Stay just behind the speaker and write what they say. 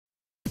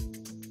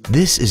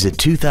This is a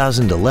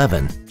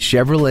 2011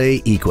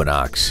 Chevrolet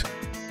Equinox.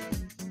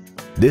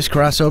 This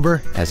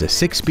crossover has a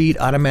 6-speed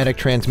automatic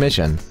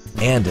transmission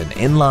and an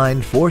inline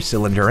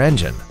 4-cylinder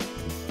engine.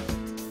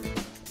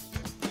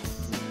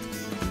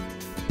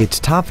 Its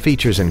top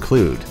features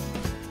include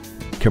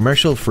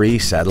commercial-free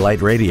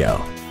satellite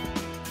radio,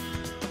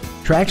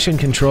 traction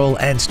control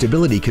and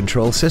stability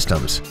control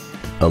systems,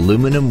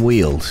 aluminum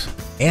wheels,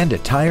 and a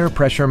tire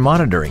pressure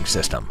monitoring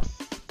system.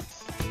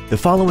 The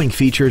following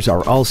features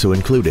are also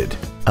included: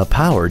 a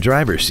power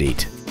driver's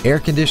seat, air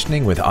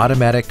conditioning with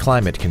automatic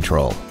climate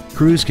control,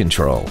 cruise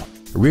control,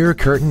 rear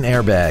curtain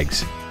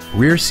airbags,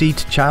 rear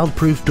seat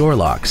child-proof door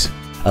locks,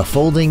 a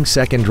folding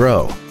second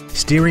row,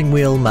 steering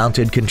wheel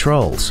mounted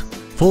controls,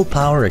 full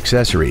power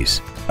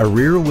accessories, a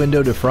rear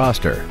window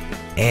defroster,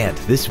 and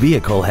this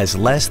vehicle has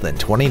less than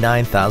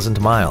 29,000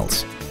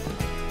 miles.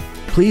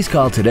 Please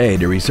call today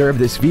to reserve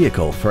this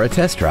vehicle for a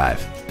test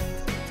drive.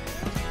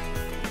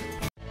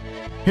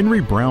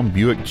 Henry Brown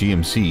Buick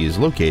GMC is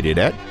located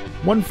at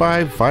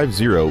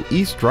 1550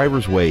 East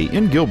Drivers Way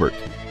in Gilbert.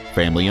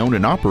 Family owned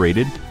and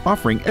operated,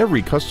 offering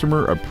every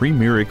customer a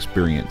premier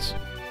experience.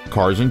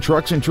 Cars and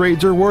trucks and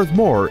trades are worth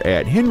more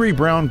at Henry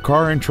Brown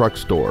Car and Truck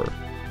Store.